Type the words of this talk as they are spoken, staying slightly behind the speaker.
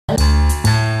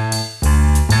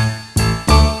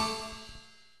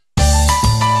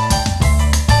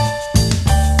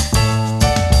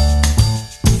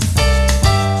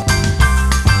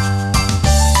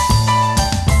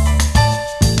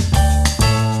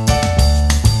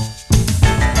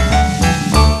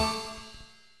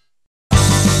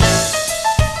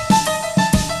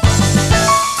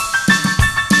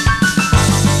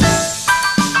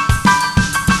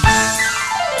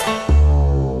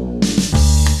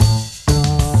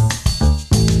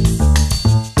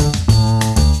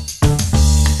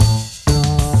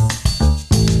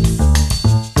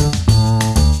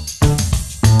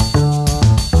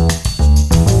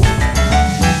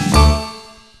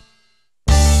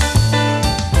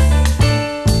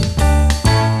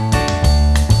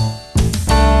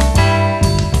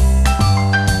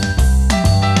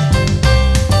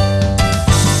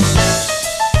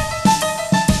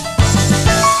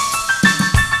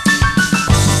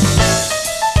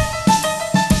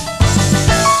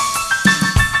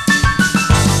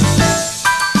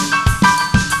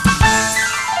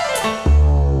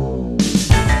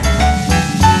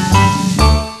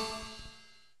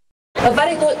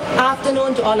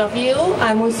afternoon to all of you.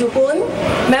 I'm Mun Supun,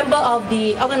 member of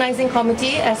the organizing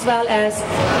committee as well as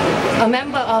a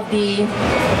member of the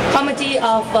committee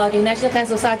of the National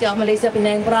Cancer Society of Malaysia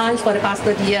Penang branch for the past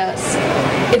 30 years.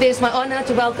 It is my honor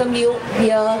to welcome you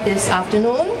here this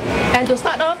afternoon. And to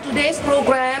start off today's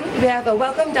program, we have a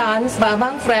welcome dance by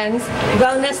Among Friends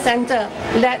Wellness Center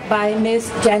led by Miss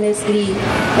Janice Lee.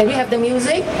 Can we have the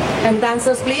music and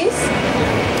dancers please?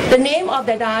 The name of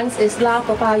the dance is La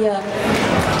Papaya.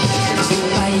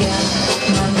 Supaya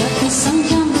mangga pisang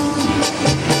jambu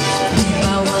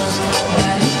dibawa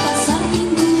dari pasar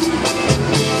minggu,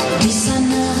 di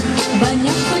sana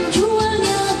banyak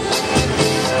penjualnya,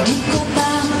 di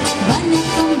kota banyak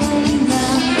pembelinya.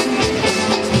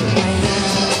 Supaya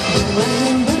buah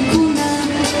yang berguna,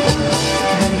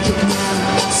 bentuknya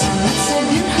sangat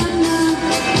sederhana,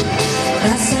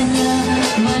 rasanya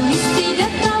manis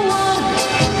tidak tawar,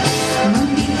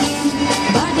 membikin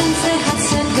badan sehat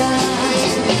segar.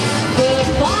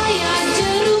 Pepaya,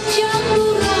 jeruk,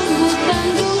 jambu, rambutan,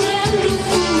 durian,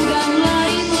 duku, dan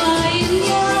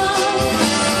lain-lainnya.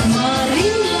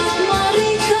 Marilah,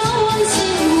 mari kawan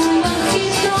semua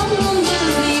kita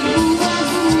membeli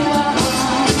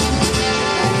buah-buahan.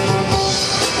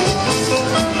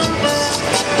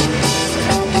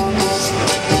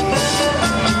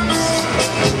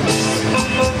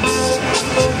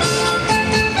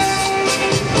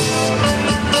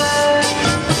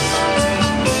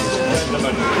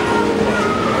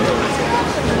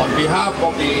 On behalf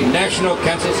of the National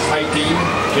Cancer Society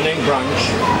Penang branch,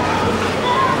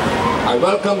 I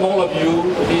welcome all of you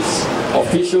to this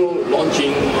official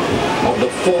launching of the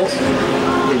 4th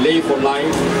Relay for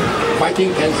Life,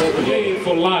 Fighting Cancer Relay Together.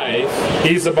 for Life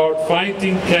is about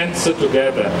fighting cancer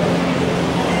together.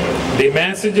 The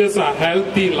messages are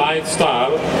healthy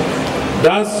lifestyle,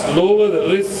 thus lower the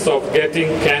risks of getting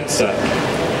cancer.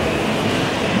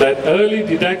 That early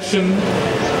detection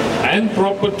and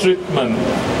proper treatment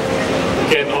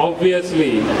can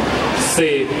obviously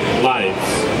save lives.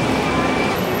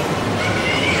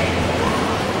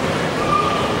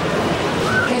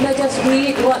 Can I just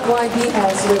read what YB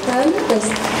has written? The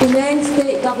Penang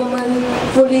state government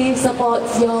fully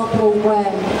supports your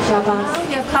program. Shabas. Now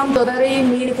we have come to a very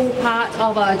meaningful part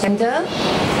of our agenda,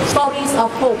 Stories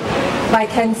of Hope by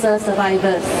Cancer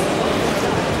Survivors.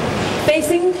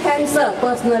 Facing cancer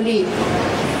personally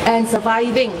and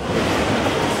surviving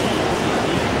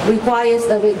requires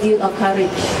a great deal of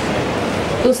courage.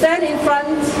 To stand in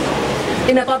front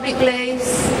in a public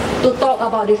place to talk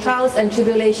about the trials and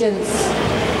tribulations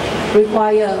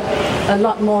require a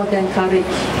lot more than courage.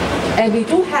 And we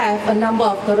do have a number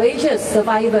of courageous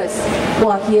survivors who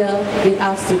are here with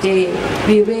us today.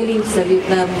 We really salute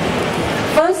them.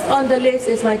 First on the list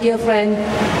is my dear friend,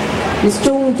 Ms.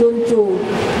 Chung Jun Chu.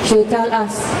 She'll tell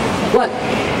us what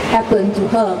happened to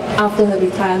her after her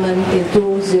retirement in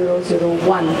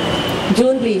 2001.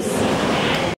 June, please.